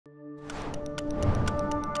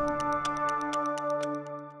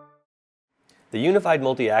The Unified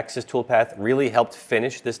Multiaxis toolpath really helped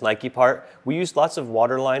finish this Nike part. We used lots of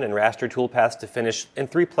waterline and raster toolpaths to finish in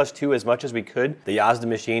 3+2 as much as we could. The Yazda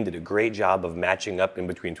machine did a great job of matching up in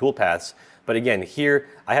between toolpaths. But again, here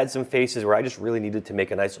I had some faces where I just really needed to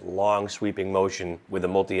make a nice long sweeping motion with a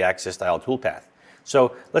multi-axis style toolpath.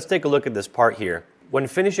 So let's take a look at this part here. When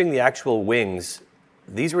finishing the actual wings,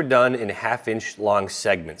 these were done in 1/2 inch long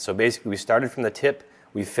segments. So basically we started from the tip,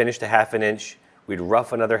 we finished a 1/2 inch, we'd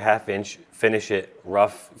rough another 1/2 inch, finish it,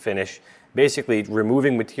 rough, finish, basically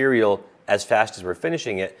removing material as fast as we're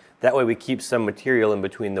finishing it. That way we keep some material in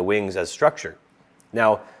between the wings as structure.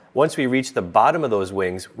 Now, once we reached the bottom of those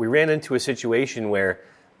wings, we ran into a situation where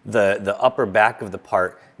the upper back of the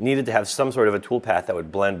part needed to have some sort of a toolpath that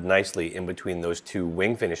would blend nicely in between those two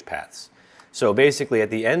wing finish paths. So basically at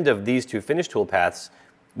the end of these two finish toolpaths,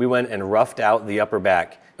 we went and roughed out the upper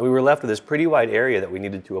back, and we were left with this pretty wide area that we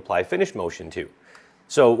needed to apply finish motion to.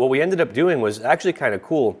 So what we ended up doing was actually kind of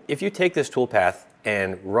cool. If you take this toolpath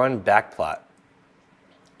and run backplot,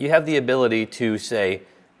 you have the ability to say,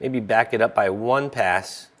 maybe back it up by one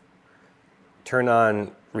pass, turn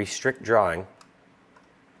on restrict drawing,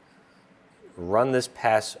 run this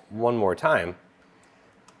pass one more time,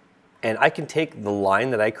 and I can take the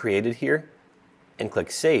line that I created here and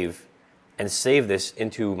click save, and save this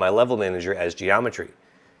into my level manager as geometry.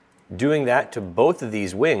 Doing that to both of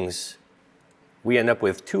these wings, we end up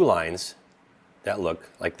with two lines that look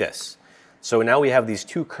like this. So now we have these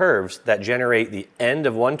two curves that generate the end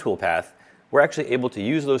of one toolpath. We're actually able to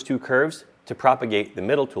use those two curves to propagate the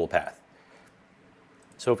middle toolpath.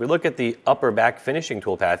 So if we look at the upper back finishing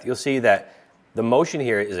toolpath, you'll see that the motion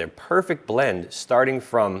here is a perfect blend starting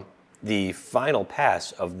from the final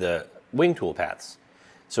pass of the wing toolpaths.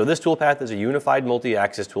 So this toolpath is a unified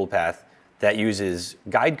multi-axis toolpath that uses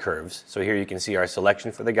guide curves. So here you can see our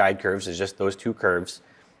selection for the guide curves is just those two curves.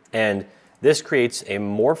 And this creates a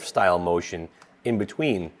morph style motion in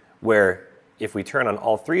between where if we turn on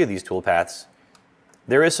all three of these toolpaths,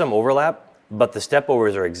 there is some overlap, but the step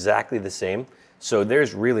overs are exactly the same. So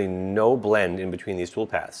there's really no blend in between these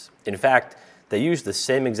toolpaths. In fact, they use the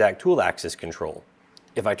same exact tool axis control.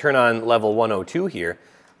 If I turn on level 102 here,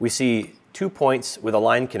 we see 2 points with a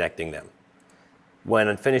line connecting them. When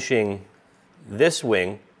I'm finishing this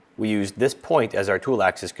wing, we use this point as our tool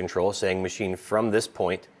axis control, saying machine from this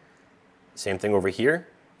point. Same thing over here,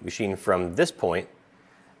 machine from this point.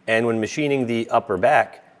 And when machining the upper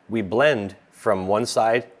back, we blend from one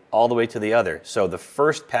side all the way to the other. So the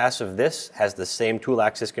first pass of this has the same tool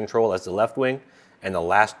axis control as the left wing, and the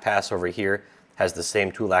last pass over here has the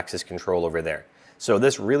same tool axis control over there. So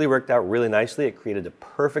this really worked out really nicely. It created a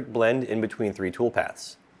perfect blend in between three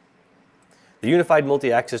toolpaths. The Unified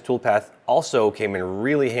Multi-Axis toolpath also came in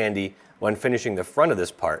really handy when finishing the front of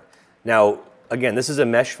this part. Now, again, this is a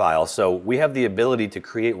mesh file, so we have the ability to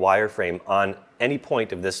create wireframe on any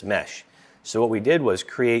point of this mesh. So what we did was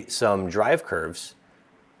create some drive curves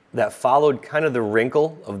that followed kind of the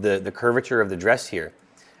wrinkle of the curvature of the dress here.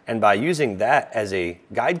 And by using that as a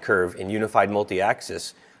guide curve in Unified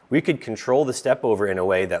Multi-Axis, we could control the step over in a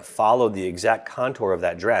way that followed the exact contour of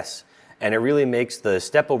that dress. And it really makes the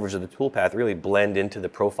step overs of the toolpath really blend into the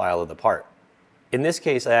profile of the part. In this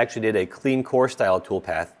case, I actually did a clean core style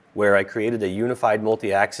toolpath where I created a unified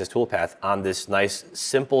multi-axis toolpath on this nice,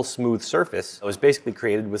 simple, smooth surface. It was basically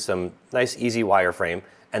created with some nice, easy wireframe,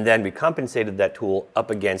 and then we compensated that tool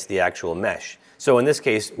up against the actual mesh. So in this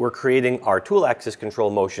case, we're creating our tool axis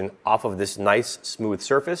control motion off of this nice, smooth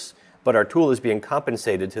surface, but our tool is being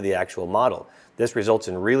compensated to the actual model. This results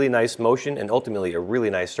in really nice motion and ultimately a really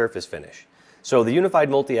nice surface finish. So the unified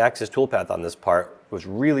multi-axis toolpath on this part was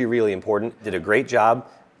really, really important. Did a great job,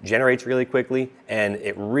 generates really quickly, and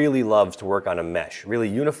it really loves to work on a mesh. Really,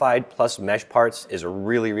 unified plus mesh parts is a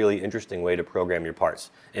really, really interesting way to program your parts.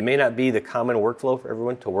 It may not be the common workflow for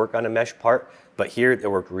everyone to work on a mesh part, but here it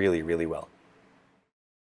worked really, really well.